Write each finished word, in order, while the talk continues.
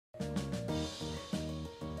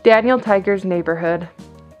Daniel Tiger's Neighborhood.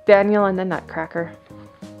 Daniel and the Nutcracker.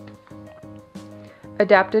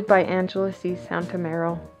 Adapted by Angela C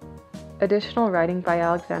Santomero. Additional writing by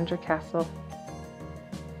Alexandra Cassel.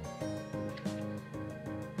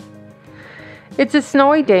 It's a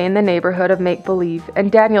snowy day in the neighborhood of Make-Believe,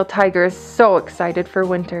 and Daniel Tiger is so excited for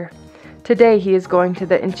winter. Today he is going to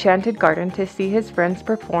the Enchanted Garden to see his friends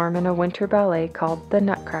perform in a winter ballet called the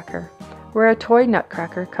Nutcracker, where a toy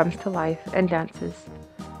nutcracker comes to life and dances.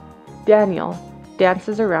 Daniel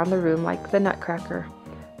dances around the room like the Nutcracker.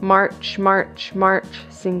 March, march, march,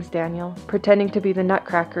 sings Daniel. Pretending to be the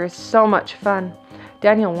Nutcracker is so much fun.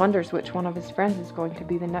 Daniel wonders which one of his friends is going to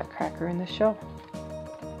be the Nutcracker in the show.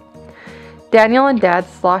 Daniel and Dad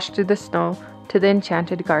slosh through the snow to the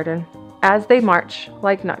Enchanted Garden. As they march,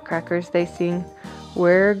 like nutcrackers, they sing,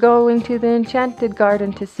 "We're going to the Enchanted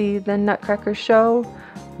Garden to see the Nutcracker show.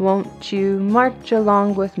 Won't you march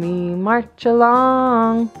along with me, march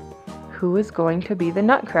along?" Who is going to be the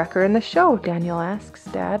Nutcracker in the show? Daniel asks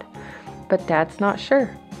Dad, but Dad's not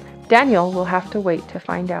sure. Daniel will have to wait to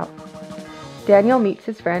find out. Daniel meets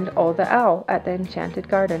his friend O the Owl at the Enchanted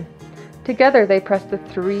Garden. Together they press the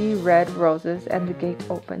 3 red roses and the gate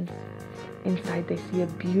opens. Inside they see a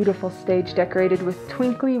beautiful stage decorated with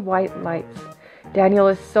twinkly white lights. Daniel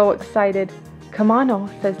is so excited. "Come on, O,"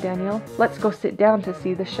 says Daniel. "Let's go sit down to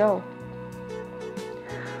see the show."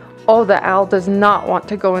 O the Owl does not want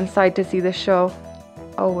to go inside to see the show.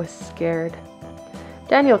 O is scared.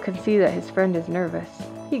 Daniel can see that his friend is nervous.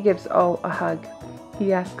 He gives O a hug.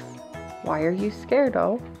 He asks, "Why are you scared,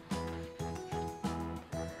 O?"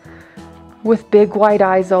 With big wide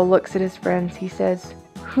eyes, O looks at his friends. He says,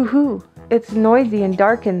 "Hoo-hoo, it's noisy and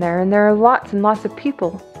dark in there, and there are lots and lots of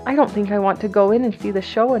people. I don't think I want to go in and see the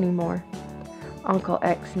show anymore." Uncle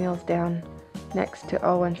X kneels down next to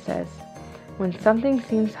O and says, "When something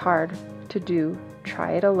seems hard to do,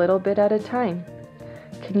 try it a little bit at a time."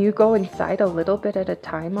 "Can you go inside a little bit at a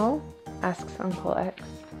time, O?" asks Uncle X.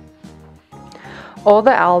 O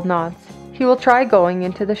the Owl nods. He will try going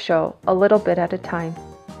into the show a little bit at a time.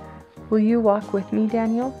 "Will you walk with me,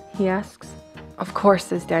 Daniel?" he asks. "Of course,"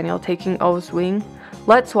 says Daniel, taking O's wing.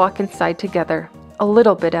 "Let's walk inside together, a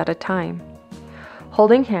little bit at a time."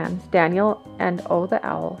 Holding hands, Daniel and O the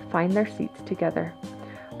Owl find their seats together.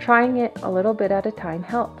 Trying it a little bit at a time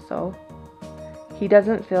helps O. He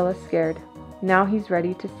doesn't feel as scared. Now he's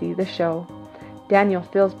ready to see the show. Daniel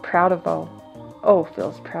feels proud of O. O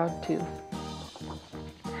feels proud too.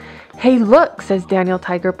 "Hey, look," says Daniel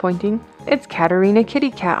Tiger, pointing. "It's Katerina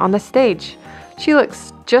Kittycat on the stage. She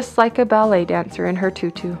looks just like a ballet dancer in her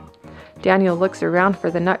tutu." Daniel looks around for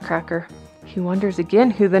the Nutcracker. He wonders again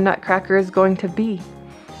who the Nutcracker is going to be.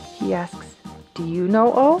 He asks, "Do you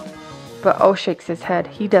know, O?" But O shakes his head.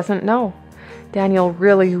 He doesn't know. Daniel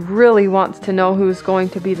really wants to know who's going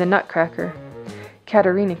to be the Nutcracker.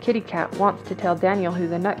 Katerina Kittycat wants to tell Daniel who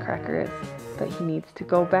the Nutcracker is, but he needs to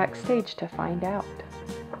go backstage to find out.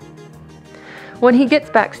 When he gets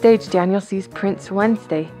backstage, Daniel sees Prince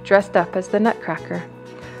Wednesday dressed up as the Nutcracker.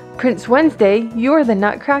 "Prince Wednesday, you're the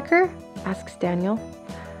Nutcracker?" asks Daniel.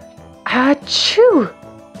 "Achoo!"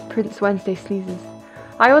 Prince Wednesday sneezes.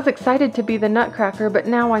 "I was excited to be the Nutcracker, but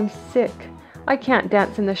now I'm sick. I can't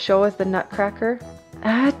dance in the show as the Nutcracker.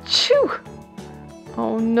 Achoo!"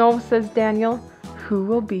 "Oh no," says Daniel. "Who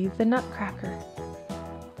will be the Nutcracker?"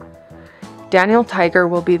 Daniel Tiger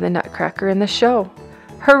will be the Nutcracker in the show.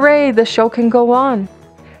 Hooray, the show can go on.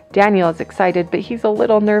 Daniel is excited, but he's a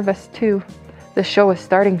little nervous too. The show is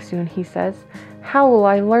starting soon, he says. How will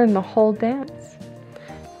I learn the whole dance?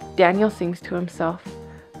 Daniel sings to himself.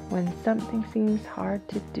 When something seems hard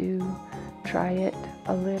to do, try it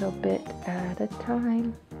a little bit at a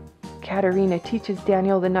time. Katerina teaches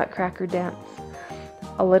Daniel the Nutcracker dance.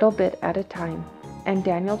 A little bit at a time, and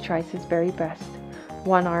Daniel tries his very best.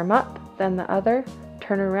 One arm up, then the other,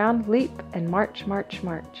 turn around, leap, and march, march,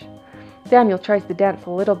 march. Daniel tries the dance a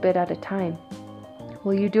little bit at a time.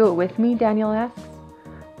 Will you do it with me? Daniel asks.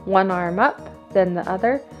 One arm up, then the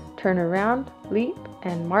other, turn around, leap,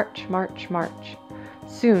 and march, march, march.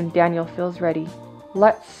 Soon Daniel feels ready.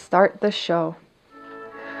 Let's start the show.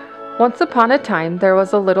 Once upon a time, there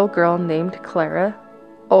was a little girl named Clara.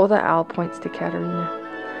 Oh, the owl points to Katerina.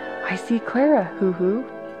 I see Clara, hoo-hoo.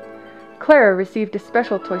 Clara received a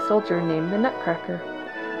special toy soldier named the Nutcracker.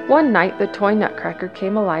 One night, the toy Nutcracker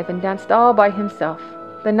came alive and danced all by himself.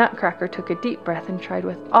 The Nutcracker took a deep breath and tried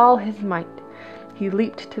with all his might. He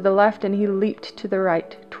leaped to the left and he leaped to the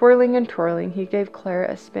right. Twirling and twirling, he gave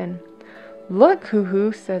Clara a spin. Look,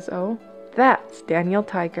 hoo-hoo, says O. That's Daniel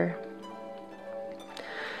Tiger.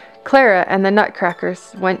 Clara and the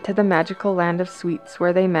Nutcrackers went to the magical land of sweets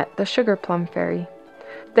where they met the Sugar Plum Fairy.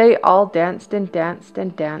 They all danced and danced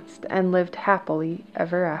and danced and lived happily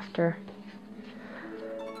ever after.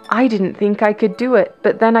 I didn't think I could do it,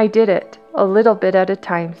 but then I did it, a little bit at a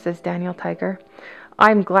time, says Daniel Tiger.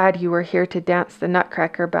 I'm glad you were here to dance the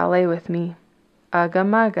Nutcracker Ballet with me. Ugga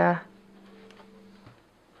mugga.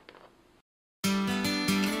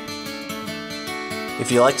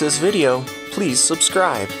 If you liked this video, please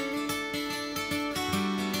subscribe.